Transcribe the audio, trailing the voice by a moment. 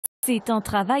C'est un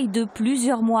travail de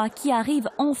plusieurs mois qui arrive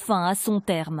enfin à son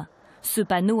terme. Ce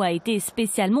panneau a été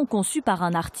spécialement conçu par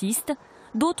un artiste.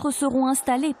 D'autres seront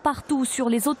installés partout sur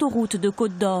les autoroutes de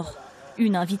Côte-d'Or.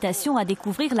 Une invitation à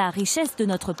découvrir la richesse de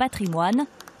notre patrimoine,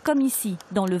 comme ici,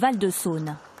 dans le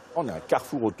Val-de-Saône. On est un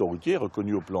carrefour autoroutier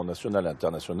reconnu au plan national et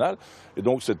international. Et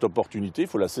donc cette opportunité, il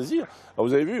faut la saisir. Alors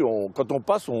vous avez vu, quand on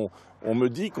passe, on me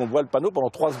dit qu'on voit le panneau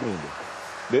pendant 3 secondes.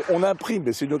 Mais on imprime,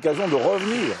 mais c'est une occasion de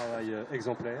revenir. Travail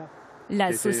exemplaire.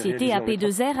 La société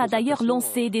AP2R a d'ailleurs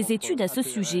lancé des études à ce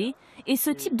sujet. Et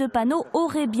ce type de panneau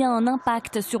aurait bien un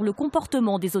impact sur le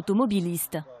comportement des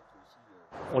automobilistes.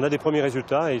 On a des premiers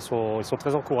résultats et ils sont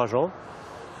très encourageants.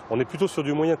 On est plutôt sur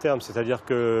du moyen terme, c'est-à-dire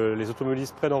que les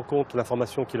automobilistes prennent en compte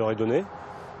l'information qui leur est donnée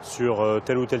sur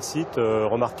tel ou tel site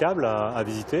remarquable à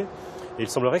visiter. Et il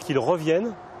semblerait qu'ils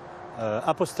reviennent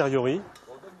a posteriori.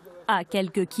 À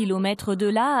quelques kilomètres de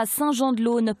là, à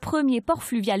Saint-Jean-de-Laune, premier port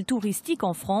fluvial touristique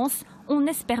en France, on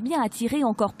espère bien attirer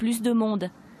encore plus de monde.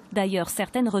 D'ailleurs,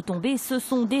 certaines retombées se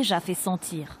sont déjà fait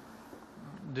sentir.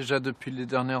 Déjà depuis les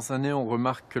dernières années, on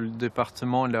remarque que le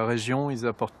département et la région, ils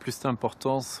apportent plus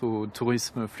d'importance au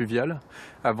tourisme fluvial.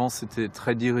 Avant, c'était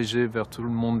très dirigé vers tout le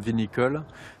monde vinicole.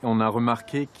 Et on a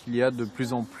remarqué qu'il y a de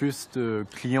plus en plus de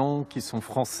clients qui sont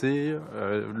français,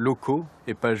 locaux,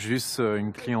 et pas juste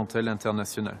une clientèle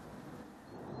internationale.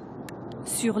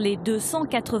 Sur les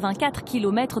 284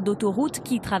 km d'autoroute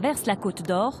qui traversent la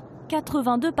Côte-d'Or,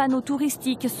 82 panneaux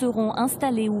touristiques seront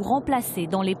installés ou remplacés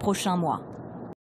dans les prochains mois.